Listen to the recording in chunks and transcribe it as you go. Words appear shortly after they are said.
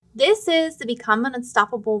This is the Become an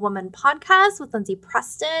Unstoppable Woman podcast with Lindsay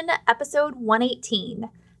Preston, episode 118,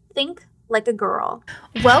 Think Like a Girl.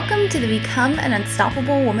 Welcome to the Become an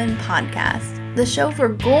Unstoppable Woman podcast, the show for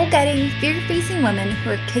goal-getting, fear-facing women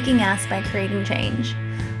who are kicking ass by creating change.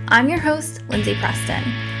 I'm your host, Lindsay Preston.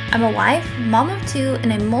 I'm a wife, mom of two,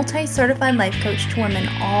 and a multi-certified life coach to women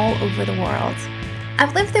all over the world.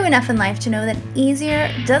 I've lived through enough in life to know that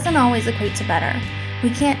easier doesn't always equate to better. We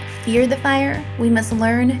can't fear the fire, we must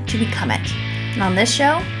learn to become it. And on this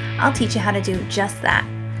show, I'll teach you how to do just that.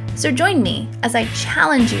 So join me as I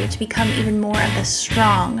challenge you to become even more of the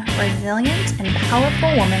strong, resilient, and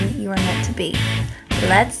powerful woman you are meant to be.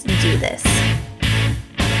 Let's do this.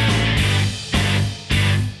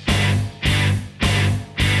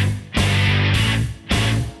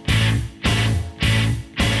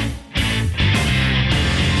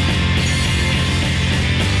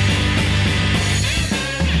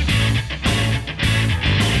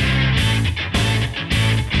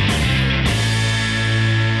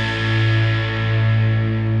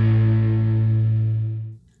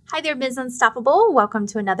 Hi there, Ms. Unstoppable. Welcome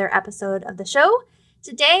to another episode of the show.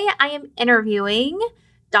 Today, I am interviewing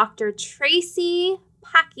Dr. Tracy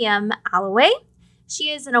Packiam Alloway. She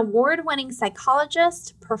is an award-winning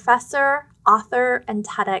psychologist, professor, author, and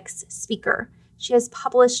TEDx speaker. She has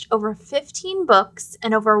published over 15 books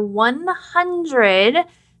and over 100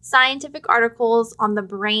 scientific articles on the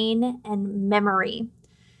brain and memory.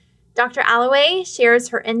 Dr. Alloway shares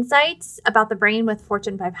her insights about the brain with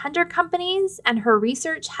Fortune 500 companies, and her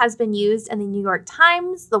research has been used in the New York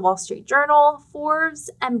Times, the Wall Street Journal, Forbes,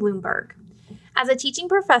 and Bloomberg. As a teaching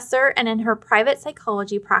professor and in her private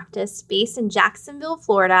psychology practice based in Jacksonville,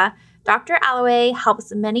 Florida, Dr. Alloway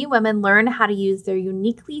helps many women learn how to use their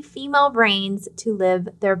uniquely female brains to live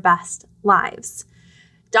their best lives.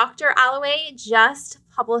 Dr. Alloway just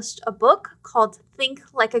published a book called Think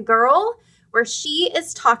Like a Girl, where she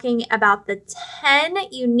is talking about the 10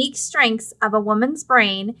 unique strengths of a woman's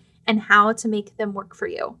brain and how to make them work for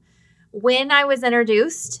you. When I was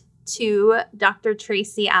introduced to Dr.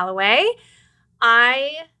 Tracy Alloway,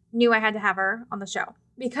 I knew I had to have her on the show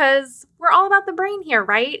because we're all about the brain here,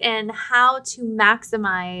 right? And how to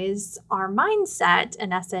maximize our mindset,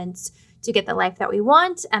 in essence, to get the life that we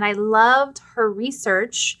want. And I loved her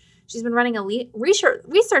research. She's been running a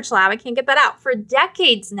research lab, I can't get that out, for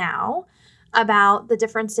decades now, about the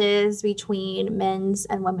differences between men's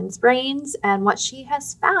and women's brains. And what she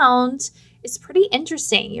has found is pretty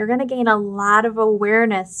interesting. You're going to gain a lot of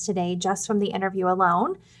awareness today just from the interview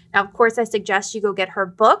alone. Now, of course, I suggest you go get her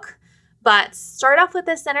book, but start off with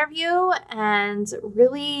this interview and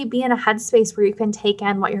really be in a headspace where you can take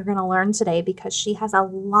in what you're going to learn today, because she has a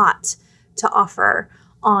lot to offer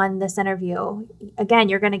on this interview. Again,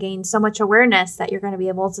 you're going to gain so much awareness that you're going to be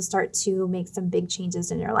able to start to make some big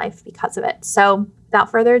changes in your life because of it. So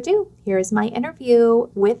without further ado, here's my interview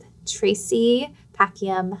with Tracy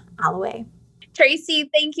Packiam Alloway.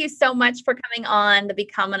 Tracy, thank you so much for coming on the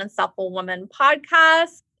Become an Unstoppable Woman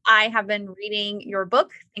podcast. I have been reading your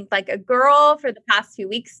book, Think Like a Girl, for the past few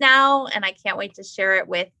weeks now, and I can't wait to share it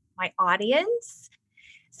with my audience.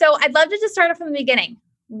 So I'd love to just start off from the beginning.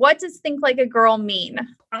 What does Think Like a Girl mean?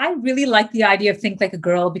 I really like the idea of Think Like a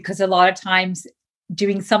Girl because a lot of times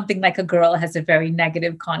doing something like a girl has a very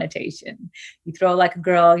negative connotation. You throw like a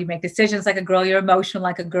girl, you make decisions like a girl, you're emotional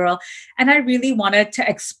like a girl. And I really wanted to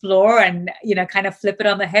explore and, kind of flip it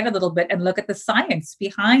on the head a little bit and look at the science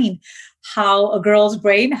behind how a girl's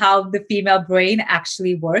brain, how the female brain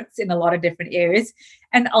actually works in a lot of different areas.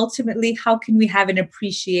 And ultimately, how can we have an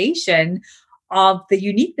appreciation of the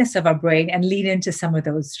uniqueness of our brain and lean into some of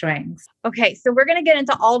those strengths. Okay, so we're going to get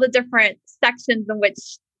into all the different sections in which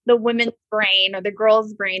the women's brain or the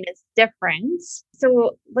girl's brain is different.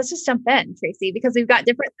 So let's just jump in, Tracy, because we've got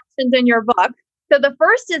different sections in your book. So the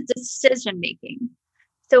first is decision making.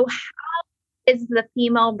 So how is the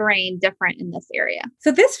female brain different in this area?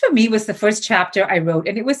 So this for me was the first chapter I wrote.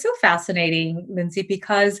 And it was so fascinating, Lindsay,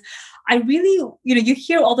 because I really, you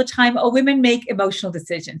hear all the time, oh, women make emotional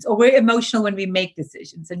decisions, or we're emotional when we make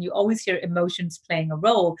decisions. And you always hear emotions playing a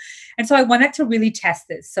role. And so I wanted to really test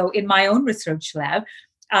this. So in my own research lab,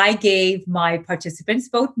 I gave my participants,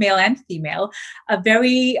 both male and female, a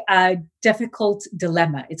very difficult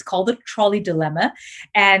dilemma. It's called the trolley dilemma.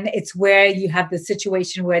 And it's where you have the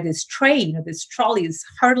situation where this train or this trolley is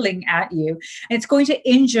hurtling at you, and it's going to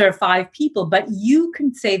injure 5 people, but you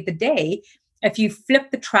can save the day If you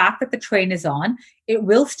flip the track that the train is on, it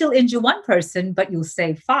will still injure one person, but you'll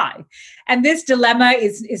save five. And this dilemma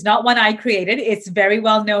is not one I created. It's very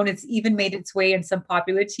well known. It's even made its way in some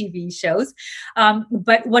popular TV shows.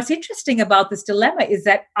 But what's interesting about this dilemma is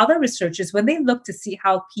that other researchers, when they look to see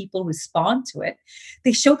how people respond to it,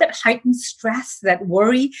 they show that heightened stress, that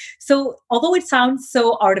worry. So although it sounds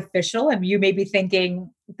so artificial, and you may be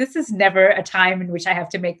thinking, this is never a time in which I have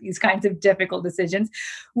to make these kinds of difficult decisions,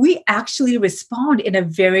 we actually respond in a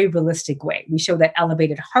very realistic way. We show that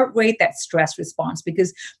elevated heart rate, that stress response,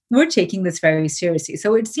 because we're taking this very seriously.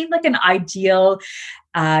 So it seemed like an ideal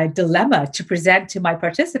dilemma to present to my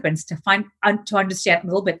participants to understand a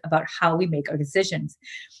little bit about how we make our decisions.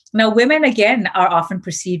 Now, women, again, are often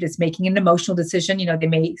perceived as making an emotional decision. They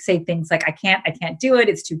may say things like, I can't do it.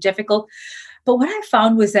 It's too difficult. But what I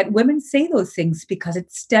found was that women say those things because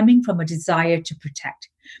it's stemming from a desire to protect.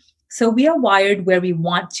 So we are wired where we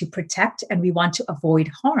want to protect and we want to avoid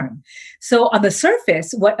harm. So on the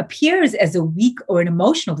surface, what appears as a weak or an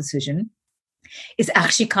emotional decision is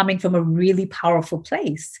actually coming from a really powerful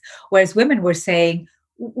place. Whereas women were saying,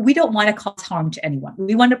 we don't want to cause harm to anyone.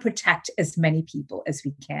 We want to protect as many people as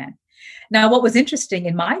we can. Now, what was interesting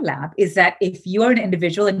in my lab is that if you are an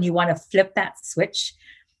individual and you want to flip that switch,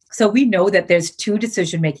 so we know that there's two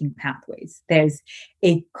decision-making pathways. There's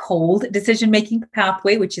a cold decision-making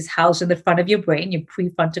pathway, which is housed in the front of your brain, your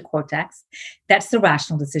prefrontal cortex. That's the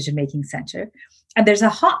rational decision-making center. And there's a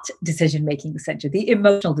hot decision-making center, the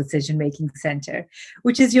emotional decision-making center,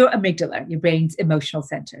 which is your amygdala, your brain's emotional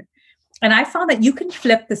center. And I found that you can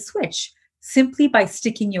flip the switch simply by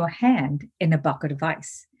sticking your hand in a bucket of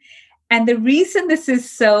ice. And the reason this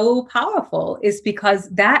is so powerful is because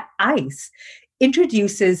that ice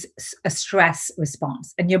introduces a stress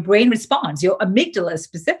response, and your brain responds. Your amygdala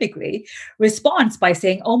specifically responds by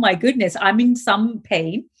saying, oh my goodness, I'm in some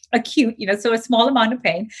pain, acute, so a small amount of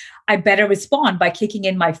pain. I better respond by kicking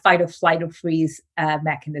in my fight or flight or freeze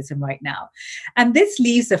mechanism right now. And this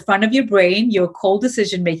leaves the front of your brain, your cold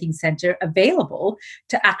decision-making center, available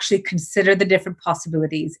to actually consider the different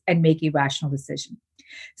possibilities and make a rational decision.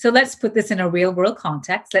 So let's put this in a real world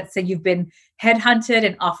context. Let's say you've been headhunted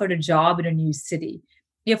and offered a job in a new city.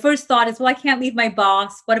 Your first thought is, well, I can't leave my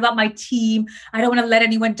boss. What about my team? I don't want to let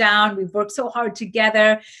anyone down. We've worked so hard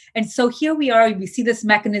together. And so here we are. We see this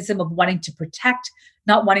mechanism of wanting to protect,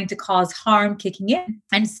 not wanting to cause harm kicking in.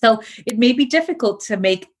 And so it may be difficult to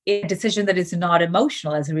make a decision that is not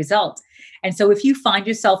emotional as a result. And so if you find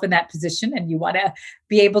yourself in that position and you want to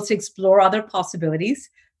be able to explore other possibilities,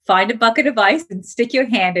 find a bucket of ice and stick your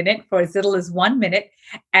hand in it for as little as 1 minute,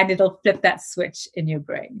 and it'll flip that switch in your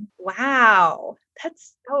brain. Wow.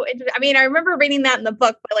 That's so interesting. I mean, I remember reading that in the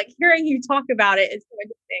book, but hearing you talk about it is so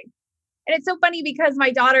interesting. And it's so funny because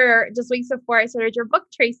my daughter, just weeks before I started your book,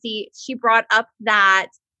 Tracy, she brought up that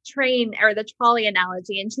train or the trolley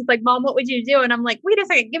analogy. And she's like, Mom, what would you do? And I'm like, wait a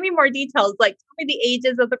second, give me more details. Tell me the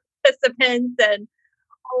ages of the participants and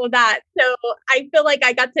all of that. So I feel like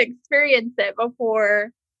I got to experience it before.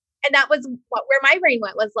 And that was where my brain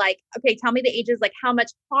went, was like, okay, tell me the ages, how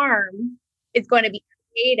much harm is going to be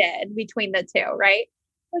created between the two, right?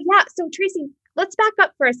 So yeah. So Tracy, let's back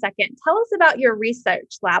up for a second. Tell us about your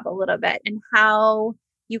research lab a little bit and how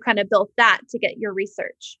you kind of built that to get your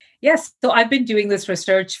research. Yes. So I've been doing this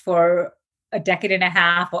research for a decade and a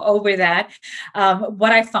half or over that.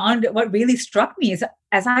 What I found, what really struck me is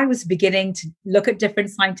as I was beginning to look at different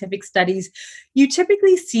scientific studies, you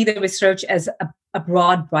typically see the research as a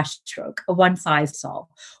broad brushstroke, a one-size-fits-all.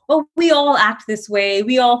 Well, we all act this way.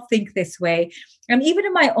 We all think this way. And even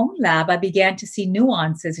in my own lab, I began to see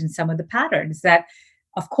nuances in some of the patterns that,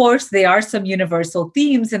 of course, there are some universal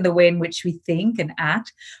themes in the way in which we think and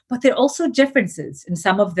act, but there are also differences. And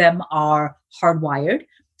some of them are hardwired,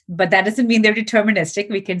 but that doesn't mean they're deterministic.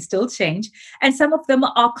 We can still change. And some of them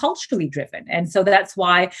are culturally driven. And so that's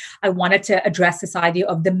why I wanted to address this idea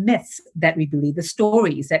of the myths that we believe, the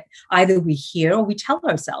stories that either we hear or we tell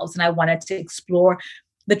ourselves. And I wanted to explore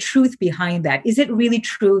the truth behind that. Is it really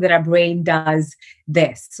true that our brain does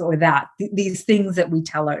this or that, these things that we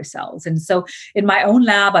tell ourselves? And so in my own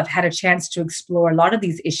lab, I've had a chance to explore a lot of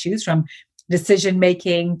these issues, from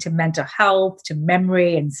decision-making to mental health to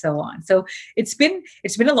memory and so on. So it's been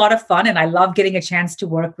a lot of fun, and I love getting a chance to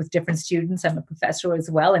work with different students. I'm a professor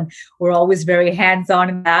as well, and we're always very hands-on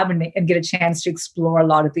in the lab and get a chance to explore a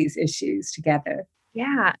lot of these issues together.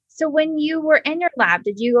 Yeah. So when you were in your lab,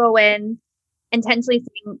 did you go in intentionally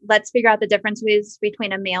saying, let's figure out the differences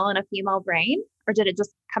between a male and a female brain, or did it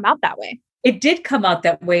just come out that way? It did come out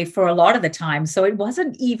that way for a lot of the time. So it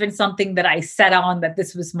wasn't even something that I set on that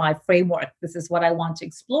this was my framework. This is what I want to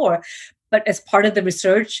explore. But as part of the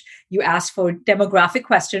research, you asked for demographic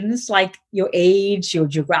questions like your age, your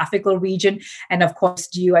geographical region, and of course,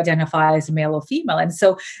 do you identify as male or female? And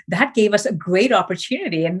so that gave us a great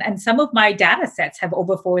opportunity. And some of my data sets have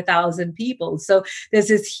over 4,000 people. So there's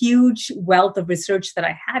this huge wealth of research that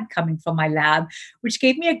I had coming from my lab, which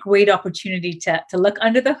gave me a great opportunity to look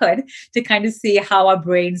under the hood to kind of see how our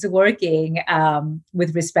brains are working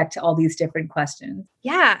with respect to all these different questions.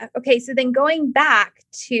 Yeah. Okay. So then going back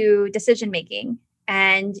to decision making,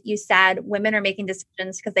 and you said women are making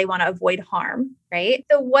decisions because they want to avoid harm, right?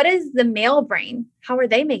 So what is the male brain? How are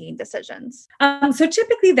they making decisions? So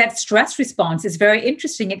typically that stress response is very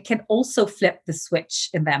interesting. It can also flip the switch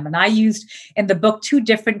in them. And I used in the book 2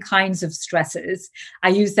 different kinds of stresses. I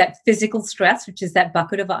use that physical stress, which is that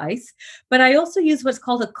bucket of ice, but I also use what's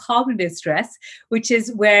called a cognitive stress, which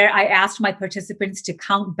is where I asked my participants to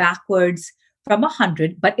count backwards from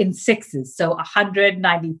 100, but in sixes. So 100,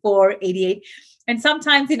 94, 88. And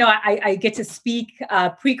sometimes, I get to speak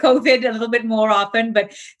pre-COVID a little bit more often,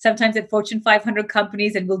 but sometimes at Fortune 500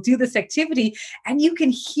 companies, and we'll do this activity, and you can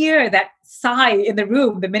hear that sigh in the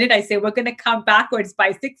room. The minute I say, we're going to count backwards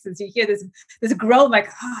by sixes, you hear this groan like,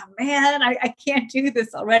 oh man, I can't do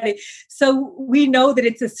this already. So we know that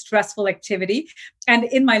it's a stressful activity. And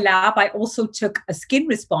in my lab, I also took a skin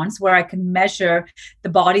response where I can measure the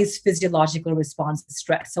body's physiological response to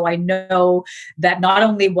stress. So I know that not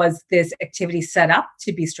only was this activity set up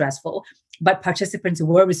to be stressful, but participants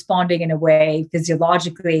were responding in a way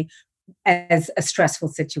physiologically as a stressful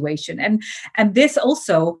situation. And this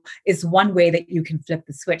also is one way that you can flip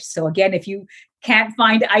the switch. So again, if you can't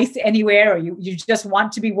find ice anywhere, or you just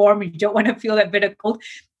want to be warm, you don't want to feel that bit of cold,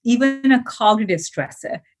 even a cognitive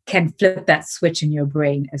stressor can flip that switch in your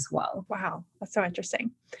brain as well. Wow, that's so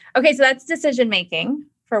interesting. Okay, so that's decision making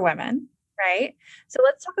for women, right? So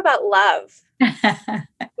let's talk about love.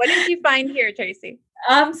 What did you find here, Tracy?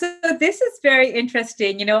 So this is very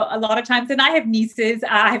interesting. A lot of times, and I have nieces.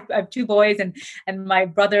 I have 2 boys, and my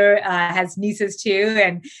brother has nieces too.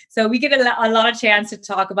 And so we get a lot of chance to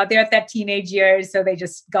talk about. They're at that teenage years, so they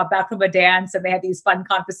just got back from a dance, and they had these fun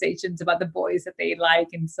conversations about the boys that they like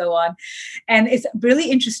and so on. And it's really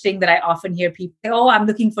interesting that I often hear people say, "Oh, I'm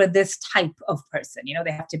looking for this type of person."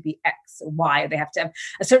 They have to be X or Y, or they have to have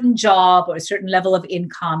a certain job or a certain level of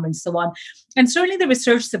income and so on. And certainly the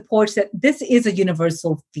research supports that this is a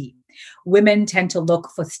universal theme. Women tend to look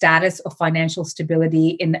for status or financial stability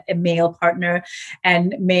in a male partner,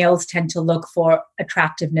 and males tend to look for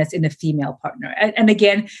attractiveness in a female partner. And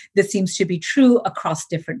again, this seems to be true across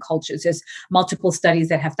different cultures. There's multiple studies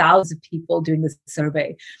that have thousands of people doing this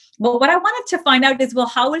survey. Well, what I wanted to find out is, well,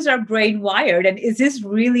 how is our brain wired? And is this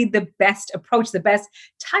really the best approach, the best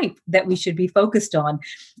type that we should be focused on?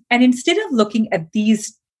 And instead of looking at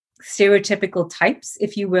these stereotypical types,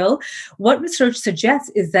 if you will, what research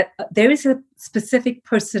suggests is that there is a specific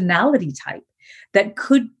personality type that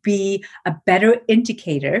could be a better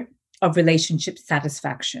indicator of relationship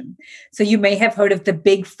satisfaction. So you may have heard of the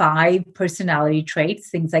big 5 personality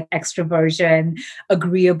traits, things like extroversion,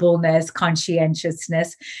 agreeableness,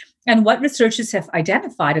 conscientiousness. And what researchers have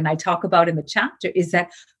identified, and I talk about in the chapter, is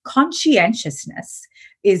that conscientiousness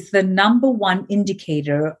is the number 1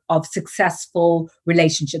 indicator of successful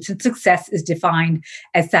relationships. And success is defined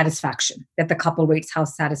as satisfaction, that the couple rates how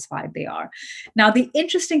satisfied they are. Now, the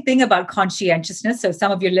interesting thing about conscientiousness, so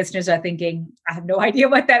some of your listeners are thinking, I have no idea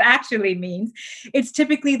what that actually means. It's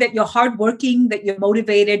typically that you're hardworking, that you're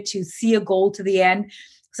motivated to see a goal to the end.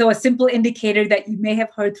 So a simple indicator that you may have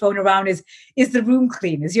heard thrown around is the room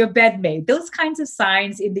clean? Is your bed made? Those kinds of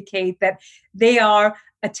signs indicate that they are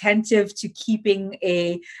attentive to keeping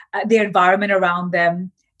their environment around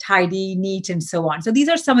them tidy, neat, and so on. So these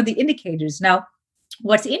are some of the indicators. Now,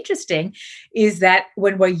 what's interesting is that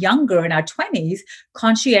when we're younger in our 20s,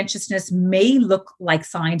 conscientiousness may look like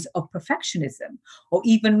signs of perfectionism, or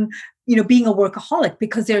even being a workaholic,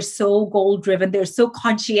 because they're so goal driven, they're so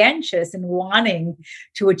conscientious in wanting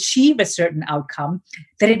to achieve a certain outcome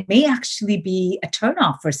that it may actually be a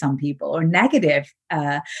turnoff for some people or negative.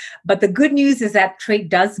 But the good news is that trait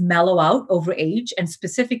does mellow out over age, and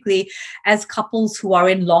specifically as couples who are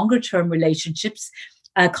in longer term relationships,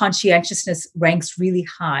 conscientiousness ranks really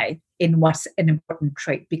high in what's an important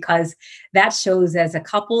trait, because that shows as a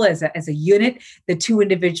couple, as a unit, the 2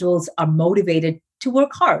 individuals are motivated to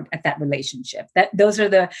work hard at that relationship. That those are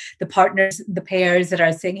the partners, the pairs that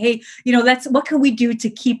are saying, hey, what can we do to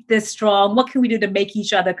keep this strong? What can we do to make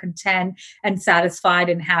each other content and satisfied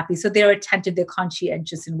and happy? So they're attentive, they're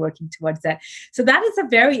conscientious in working towards that. So that is a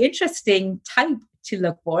very interesting type to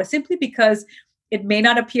look for, simply because it may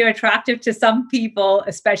not appear attractive to some people,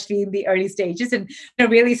 especially in the early stages. And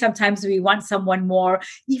really, sometimes we want someone more,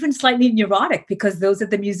 even slightly neurotic, because those are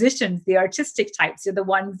the musicians, the artistic types, are the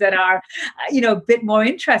ones that are, a bit more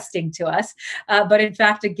interesting to us. But in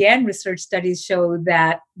fact, again, research studies show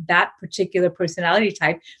that that particular personality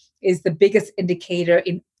type is the biggest indicator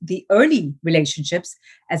in the early relationships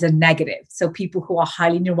as a negative. So people who are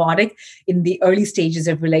highly neurotic in the early stages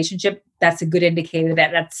of relationship, that's a good indicator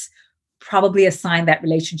that that's probably a sign that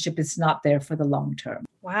relationship is not there for the long term.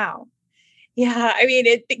 Wow. Yeah. I mean,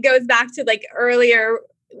 it goes back to like earlier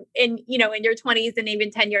in your 20s and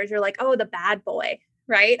even 10 years, you're like, oh, the bad boy,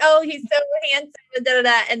 right? Oh, he's so handsome. Da, da,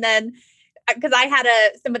 da. And then, because I had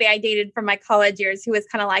somebody I dated from my college years who was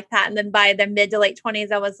kind of like that. And then by the mid to late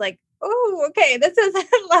 20s, I was like, oh, okay, this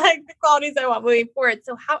isn't like the qualities I want moving forward.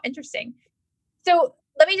 So how interesting. So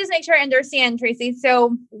let me just make sure I understand, Tracy.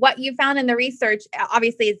 So what you found in the research,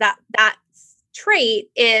 obviously, is that trait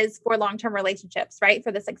is for long-term relationships, right?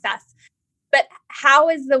 For the success. But how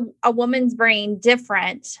is a woman's brain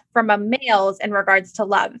different from a male's in regards to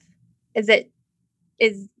love? Is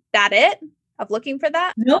that it? Of looking for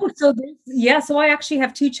that? No, so I actually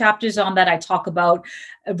have 2 chapters on that. I talk about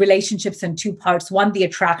relationships in 2 parts. One, the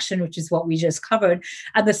attraction, which is what we just covered.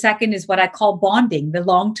 And the second is what I call bonding, the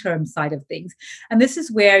long-term side of things. And this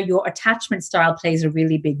is where your attachment style plays a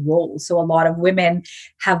really big role. So a lot of women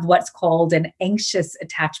have what's called an anxious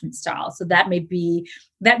attachment style. So that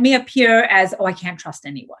may appear as, oh, I can't trust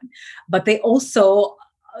anyone. But they also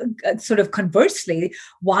sort of conversely,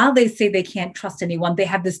 while they say they can't trust anyone, they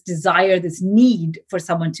have this desire, this need for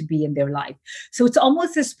someone to be in their life. So it's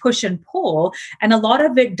almost this push and pull. And a lot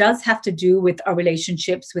of it does have to do with our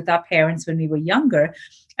relationships with our parents when we were younger.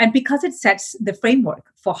 And because it sets the framework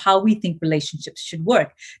for how we think relationships should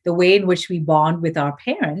work, the way in which we bond with our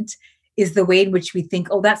parent is the way in which we think,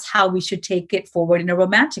 oh, that's how we should take it forward in a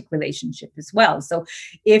romantic relationship as well. So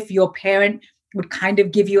if your parent would kind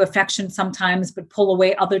of give you affection sometimes, but pull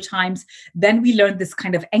away other times, then we learn this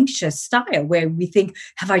kind of anxious style where we think,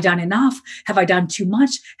 have I done enough? Have I done too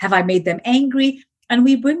much? Have I made them angry? And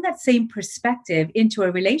we bring that same perspective into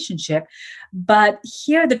a relationship. But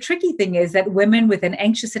here, the tricky thing is that women with an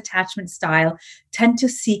anxious attachment style tend to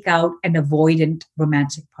seek out an avoidant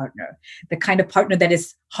romantic partner, the kind of partner that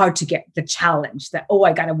is hard to get, the challenge that, oh,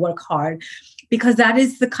 I got to work hard. Because that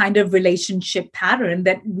is the kind of relationship pattern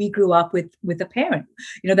that we grew up with a parent.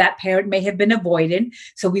 That parent may have been avoidant.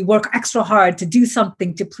 So we work extra hard to do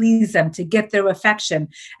something to please them, to get their affection.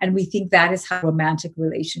 And we think that is how romantic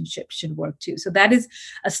relationships should work too. So that is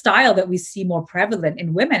a style that we see more prevalent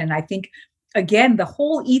in women. And I think, again, the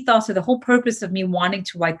whole ethos or the whole purpose of me wanting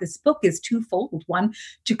to write this book is twofold. One,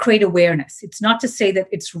 to create awareness. It's not to say that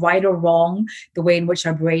it's right or wrong, the way in which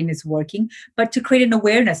our brain is working, but to create an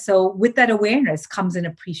awareness. So with that awareness comes an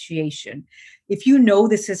appreciation. If you know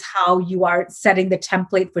this is how you are setting the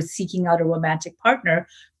template for seeking out a romantic partner,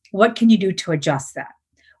 what can you do to adjust that?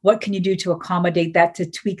 What can you do to accommodate that, to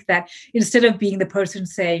tweak that, instead of being the person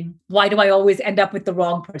saying, why do I always end up with the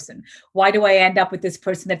wrong person? Why do I end up with this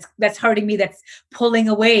person that's hurting me, that's pulling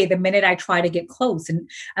away the minute I try to get close?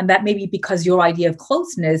 And that may be because your idea of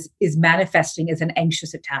closeness is manifesting as an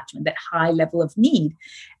anxious attachment, that high level of need.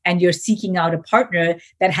 And you're seeking out a partner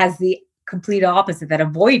that has the complete opposite, that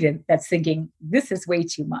avoidant, that's thinking this is way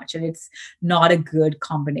too much and it's not a good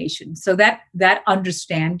combination. So that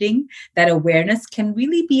understanding, that awareness can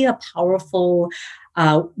really be a powerful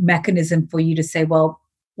mechanism for you to say, well,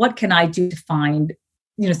 what can I do to find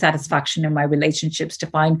satisfaction in my relationships, to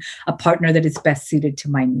find a partner that is best suited to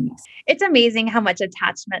my needs. It's amazing how much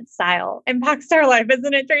attachment style impacts our life,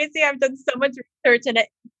 isn't it, Tracy? I've done so much research and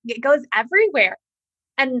it goes everywhere.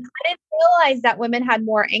 And I didn't realize that women had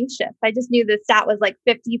more anxious. I just knew the stat was like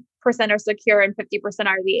 50% are secure and 50%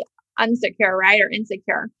 are the unsecure, right? Or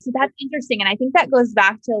insecure. So that's interesting. And I think that goes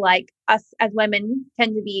back to like us as women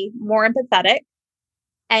tend to be more empathetic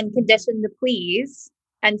and conditioned to please.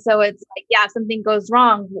 And so it's like, yeah, if something goes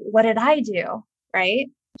wrong, what did I do? Right?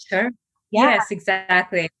 Sure. Yeah. Yes,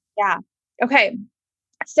 exactly. Yeah. Okay.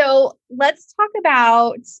 So let's talk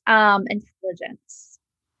about intelligence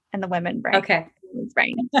and the women brain. Okay.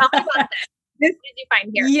 Brain. Tell me about this. What did you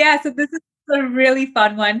find here? Yeah, so this is a really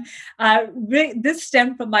fun one. This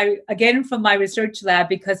stemmed from my research lab,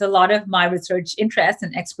 because a lot of my research interest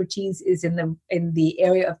and expertise is in the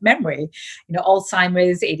area of memory,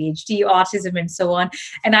 Alzheimer's, ADHD, autism, and so on.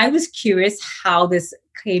 And I was curious how this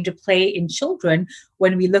came to play in children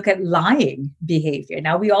when we look at lying behavior.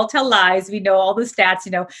 Now, we all tell lies. We know all the stats,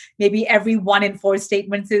 maybe every 1 in 4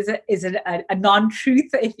 statements is a non-truth,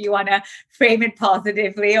 if you want to frame it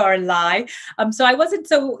positively, or a lie. So I wasn't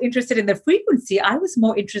so interested in the frequency. I was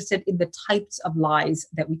more interested in the types of lies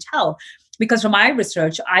that we tell. Because from my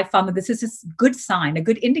research, I found that this is a good sign, a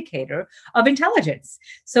good indicator of intelligence.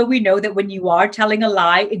 So we know that when you are telling a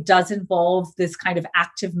lie, it does involve this kind of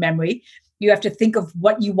active memory. You have to think of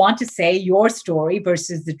what you want to say, your story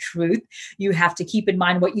versus the truth. You have to keep in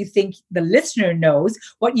mind what you think the listener knows,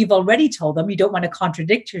 what you've already told them. You don't want to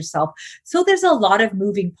contradict yourself. So there's a lot of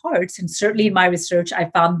moving parts. And certainly in my research, I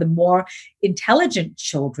found the more intelligent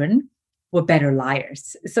children were better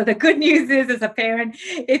liars. So the good news is, as a parent,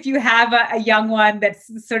 if you have a young one that's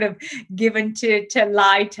sort of given to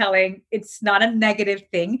lie telling, it's not a negative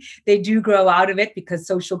thing. They do grow out of it because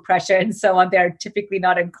social pressure and so on. They're typically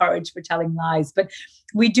not encouraged for telling lies. But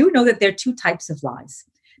we do know that there are 2 types of lies.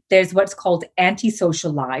 There's what's called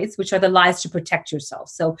antisocial lies, which are the lies to protect yourself.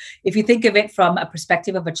 So if you think of it from a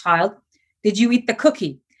perspective of a child, did you eat the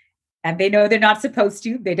cookie? And they know they're not supposed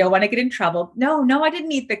to. They don't want to get in trouble. No, I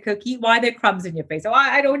didn't eat the cookie. Why are there crumbs in your face? Oh,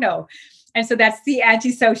 I don't know. And so that's the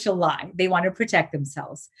antisocial lie. They want to protect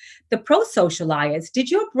themselves. The pro-social lie is, did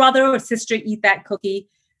your brother or sister eat that cookie?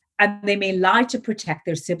 And they may lie to protect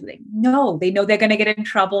their sibling. No, they know they're going to get in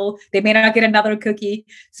trouble. They may not get another cookie.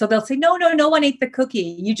 So they'll say, no one ate the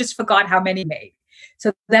cookie. You just forgot how many made.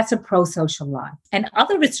 So that's a pro-social lie. And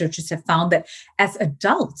other researchers have found that as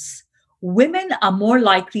adults, women are more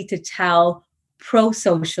likely to tell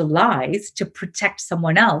pro-social lies to protect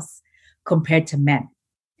someone else compared to men.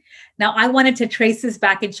 Now, I wanted to trace this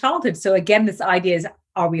back in childhood. So again, this idea is,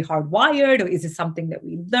 are we hardwired, or is it something that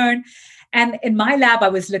we learn? And in my lab, I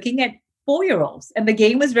was looking at 4-year-olds, and the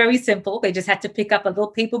game was very simple. They just had to pick up a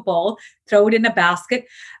little paper ball, throw it in a basket,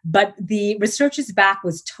 but the researcher's back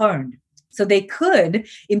was turned. So they could,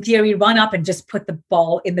 in theory, run up and just put the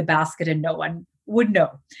ball in the basket and no one would know.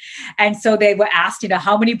 And so they were asked,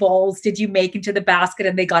 how many balls did you make into the basket?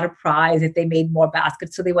 And they got a prize if they made more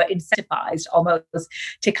baskets. So they were incentivized almost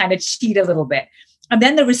to kind of cheat a little bit. And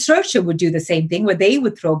then the researcher would do the same thing, where they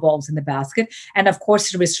would throw balls in the basket. And of course,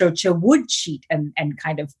 the researcher would cheat and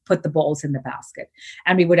kind of put the balls in the basket.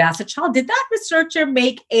 And we would ask the child, did that researcher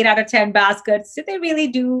make 8 out of 10 baskets? Did they really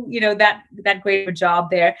do, that great of a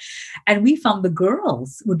job there? And we found the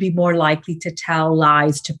girls would be more likely to tell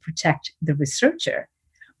lies to protect the researcher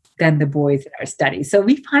than the boys in our study. So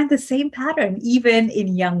we find the same pattern even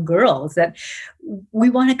in young girls, that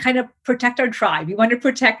we want to kind of protect our tribe. We want to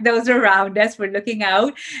protect those around us. We're looking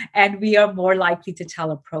out, and we are more likely to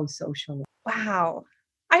tell a pro-social lie. Wow.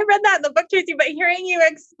 I read that in the book, Tracy, but hearing you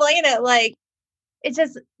explain it, it's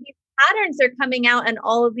just these patterns are coming out in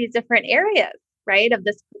all of these different areas, right? Of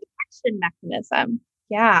this protection mechanism.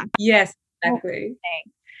 Yeah. Yes, exactly.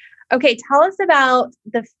 Okay, tell us about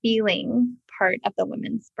the feeling part of the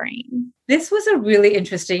women's brain. This was a really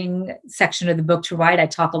interesting section of the book to write. I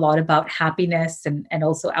talk a lot about happiness and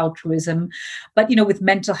also altruism. But, with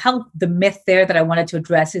mental health, the myth there that I wanted to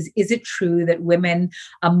address is it true that women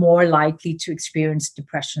are more likely to experience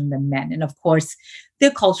depression than men? And of course,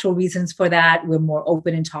 there are cultural reasons for that. We're more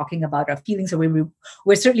open in talking about our feelings. So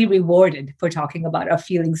we're certainly rewarded for talking about our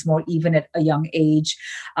feelings more, even at a young age.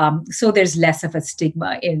 So there's less of a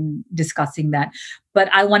stigma in discussing that. But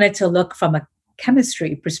I wanted to look from a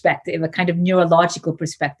chemistry perspective, a kind of neurological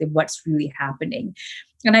perspective, what's really happening.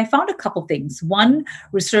 And I found a couple things. One,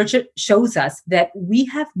 research shows us that we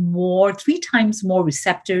have 3 times more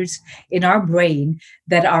receptors in our brain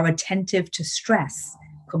that are attentive to stress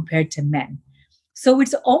compared to men. So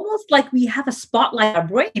it's almost like we have a spotlight on our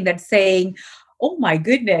brain that's saying, oh my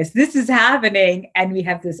goodness, this is happening. And we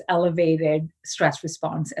have this elevated stress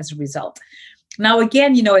response as a result. Now,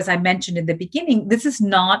 again, as I mentioned in the beginning, this is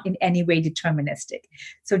not in any way deterministic.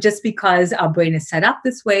 So just because our brain is set up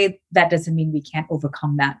this way, that doesn't mean we can't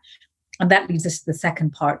overcome that. And that leads us to the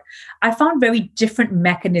second part. I found very different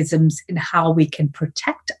mechanisms in how we can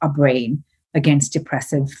protect our brain against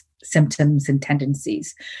depressive symptoms and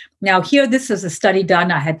tendencies. Now, here, this was a study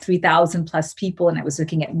done. I had 3,000 plus people, and I was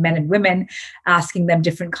looking at men and women, asking them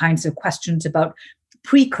different kinds of questions about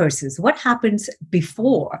precursors. What happens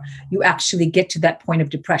before you actually get to that point of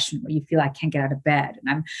depression where you feel, I can't get out of bed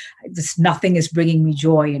and nothing is bringing me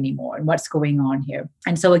joy anymore, and what's going on here?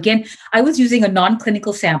 And so again, I was using a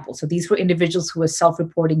non-clinical sample. So these were individuals who were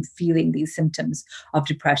self-reporting feeling these symptoms of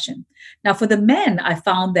depression. Now, for the men, I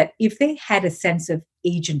found that if they had a sense of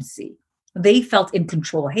agency, They felt in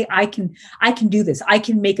control. Hey, I can do this. I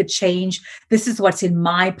can make a change. This is what's in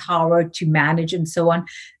my power to manage and so on.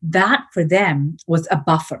 That for them was a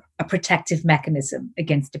buffer, a protective mechanism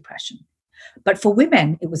against depression. But for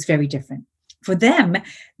women, it was very different. For them,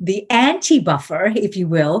 the anti-buffer, if you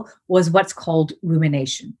will, was what's called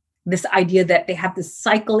rumination. This idea that they have this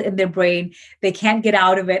cycle in their brain, they can't get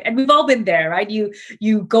out of it. And we've all been there, right?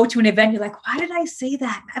 You go to an event, you're like, why did I say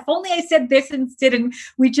that? If only I said this instead. And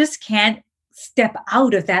we just can't step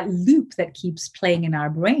out of that loop that keeps playing in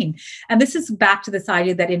our brain. And this is back to this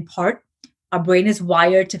idea that in part, our brain is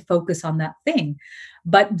wired to focus on that thing.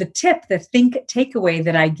 But the takeaway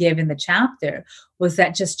that I give in the chapter was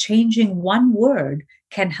that just changing one word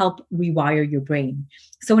can help rewire your brain.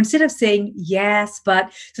 So instead of saying, yes,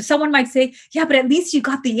 but, so someone might say, yeah, but at least you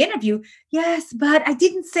got the interview. Yes, but I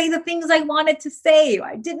didn't say the things I wanted to say.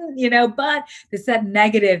 I didn't, but there's that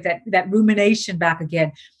negative, that rumination back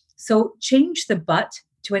again. So change the but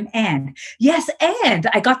to an and. Yes, and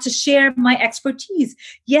I got to share my expertise.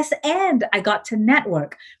 Yes, and I got to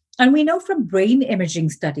network. And we know from brain imaging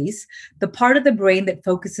studies, the part of the brain that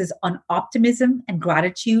focuses on optimism and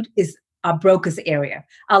gratitude is our Broca's area,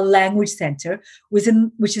 our language center, which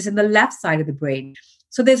is in the left side of the brain.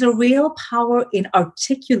 So there's a real power in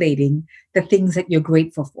articulating the things that you're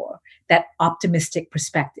grateful for, that optimistic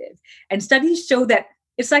perspective. And studies show that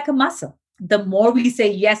it's like a muscle. The more we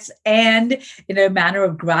say yes and in a manner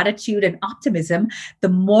of gratitude and optimism, the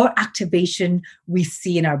more activation we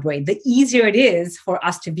see in our brain. The easier it is for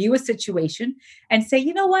us to view a situation and say,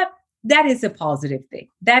 you know what? That is a positive thing.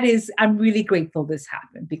 I'm really grateful this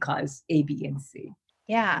happened because A, B, and C.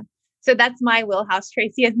 Yeah. So that's my wheelhouse,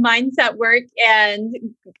 Tracy, is mindset work. And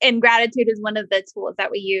gratitude is one of the tools that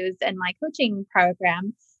we use in my coaching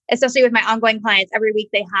program, especially with my ongoing clients. Every week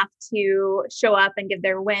they have to show up and give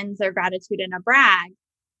their wins, their gratitude, and a brag.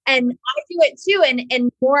 And I do it too. And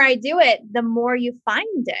the more I do it, the more you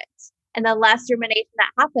find it and the less rumination that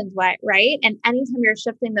happens, right? And anytime you're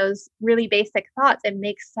shifting those really basic thoughts, it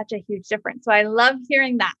makes such a huge difference. So I love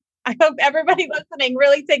hearing that. I hope everybody listening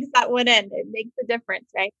really takes that one in. It makes a difference,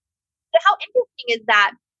 right? So how interesting is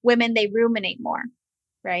that women, they ruminate more,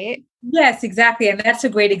 right? Yes, exactly. And that's a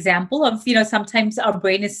great example of, sometimes our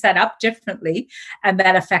brain is set up differently and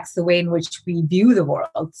that affects the way in which we view the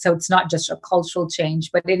world. So it's not just a cultural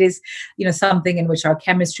change, but it is, something in which our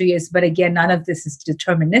chemistry is. But again, none of this is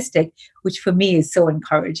deterministic, which for me is so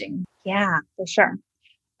encouraging. Yeah, for sure.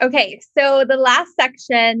 Okay. So the last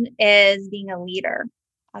section is being a leader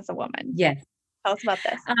as a woman. Yes. Tell us about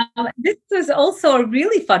this. This was also a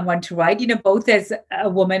really fun one to write, both as a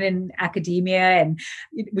woman in academia and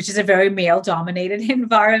which is a very male-dominated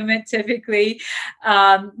environment typically.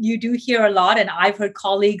 You do hear a lot, and I've heard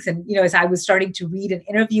colleagues, and as I was starting to read and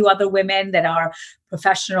interview other women that are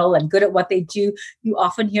professional and good at what they do, you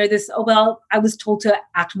often hear this, oh, well, I was told to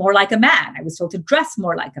act more like a man. I was told to dress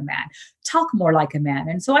more like a man, talk more like a man.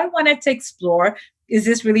 And so I wanted to explore, is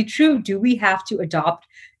this really true? Do we have to adopt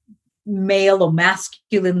male or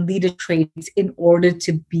masculine leader traits in order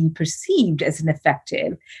to be perceived as an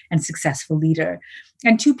effective and successful leader?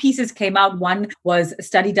 And two pieces came out. One was a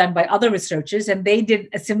study done by other researchers, and they did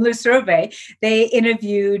a similar survey. They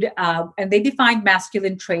interviewed and they defined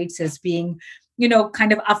masculine traits as being,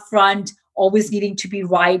 kind of upfront, always needing to be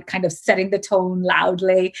right, kind of setting the tone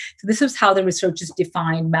loudly. So this was how the researchers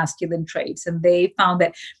defined masculine traits. And they found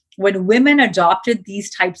that when women adopted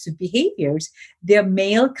these types of behaviors, their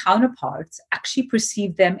male counterparts actually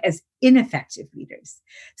perceived them as ineffective leaders.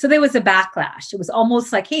 So there was a backlash. It was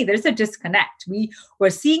almost like, hey, there's a disconnect. We're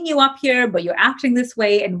seeing you up here, but you're acting this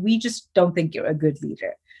way, and we just don't think you're a good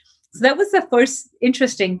leader. So that was the first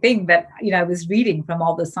interesting thing that I was reading from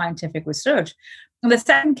all the scientific research. And the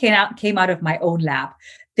second came out of my own lab.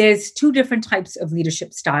 There's two different types of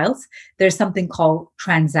leadership styles. There's something called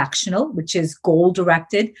transactional, which is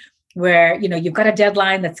goal-directed, where, you've got a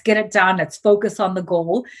deadline, let's get it done, let's focus on the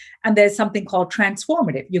goal. And there's something called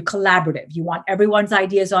transformative. You're collaborative. You want everyone's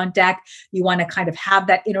ideas on deck. You want to kind of have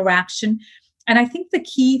that interaction. And I think the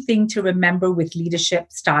key thing to remember with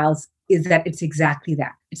leadership styles is that it's exactly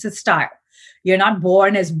that. It's a style. You're not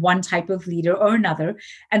born as one type of leader or another,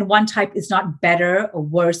 and one type is not better or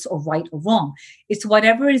worse or right or wrong. It's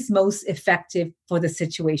whatever is most effective for the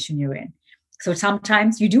situation you're in. So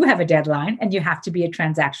sometimes you do have a deadline and you have to be a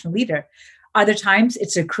transactional leader. Other times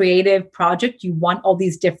it's a creative project. You want all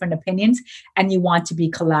these different opinions and you want to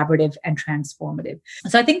be collaborative and transformative.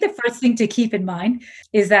 So I think the first thing to keep in mind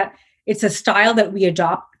is that it's a style that we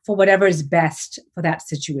adopt for whatever is best for that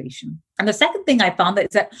situation. And the second thing I found is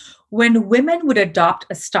that when women would adopt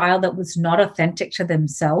a style that was not authentic to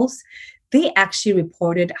themselves, they actually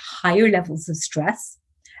reported higher levels of stress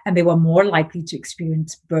and they were more likely to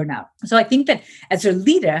experience burnout. So I think that as a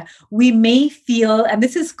leader, we may feel, and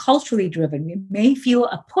this is culturally driven, we may feel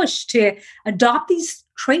a push to adopt these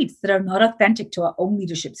traits that are not authentic to our own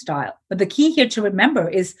leadership style. But the key here to remember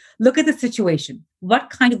is look at the situation. What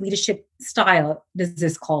kind of leadership style does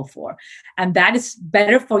this call for? And that is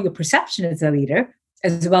better for your perception as a leader,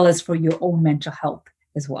 as well as for your own mental health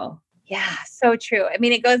as well. Yeah, so true. I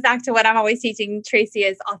mean, it goes back to what I'm always teaching Tracy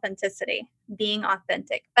is authenticity, being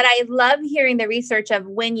authentic. But I love hearing the research of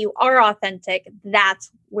when you are authentic,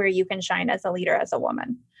 that's where you can shine as a leader, as a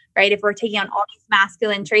woman, right? If we're taking on all these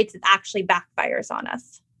masculine traits, it actually backfires on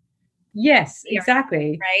us. Yes,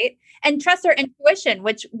 exactly. Right. And trust our intuition,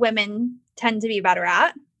 which women tend to be better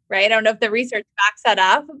at, right? I don't know if the research backs that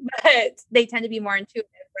up, but they tend to be more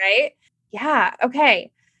intuitive, right? Yeah.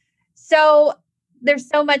 Okay. So there's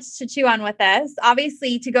so much to chew on with this.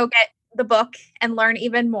 Obviously, to go get the book and learn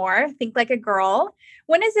even more, Think Like a Girl.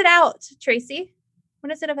 When is it out, Tracy?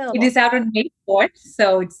 When is it available? It is out on May 4th,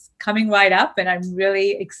 so it's coming right up, and I'm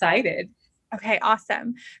really excited. Okay,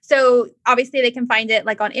 awesome. So obviously they can find it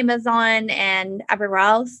like on Amazon and everywhere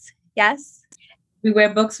else. Yes?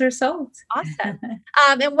 Where books are sold. Awesome.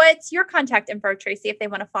 And what's your contact info, Tracy, if they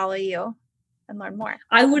want to follow you and learn more?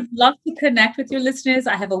 I would love to connect with your listeners.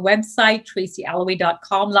 I have a website,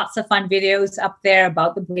 tracyalloway.com. Lots of fun videos up there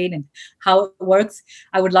about the brain and how it works.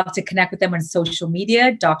 I would love to connect with them on social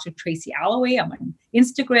media, Dr. Tracy Alloway. I'm on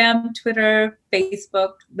Instagram, Twitter,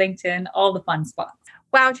 Facebook, LinkedIn, all the fun spots.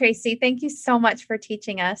 Wow, Tracy, thank you so much for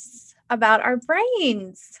teaching us about our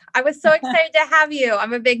brains. I was so excited to have you.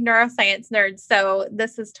 I'm a big neuroscience nerd, so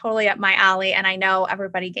this is totally up my alley, and I know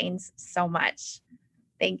everybody gains so much.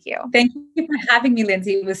 Thank you. Thank you for having me,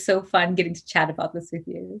 Lindsay. It was so fun getting to chat about this with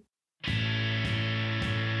you.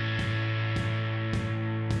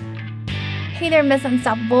 Hey there, Miss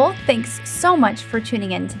Unstoppable. Thanks so much for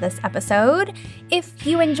tuning in to this episode. If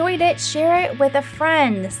you enjoyed it, share it with a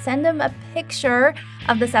friend. Send them a picture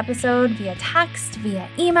of this episode via text, via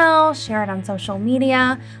email, share it on social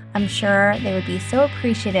media. I'm sure they would be so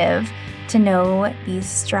appreciative to know these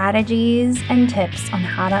strategies and tips on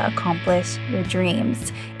how to accomplish your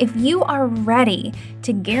dreams. If you are ready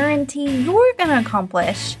to guarantee you're going to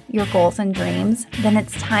accomplish your goals and dreams, then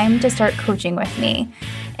it's time to start coaching with me.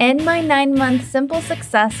 In my 9-month Simple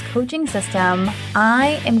Success coaching system,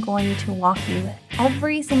 I am going to walk you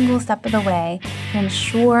every single step of the way to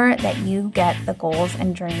ensure that you get the goals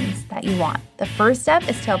and dreams that you want. The first step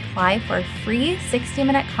is to apply for a free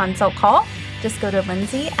 60-minute consult call. Just go to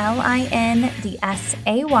Lindsay,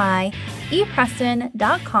 LINDSAY,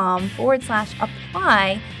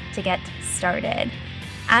 epreston.com/apply to get started.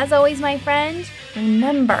 As always, my friend,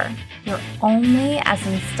 remember, you're only as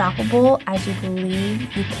unstoppable as you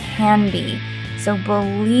believe you can be. So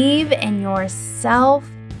believe in yourself.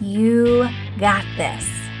 You got this.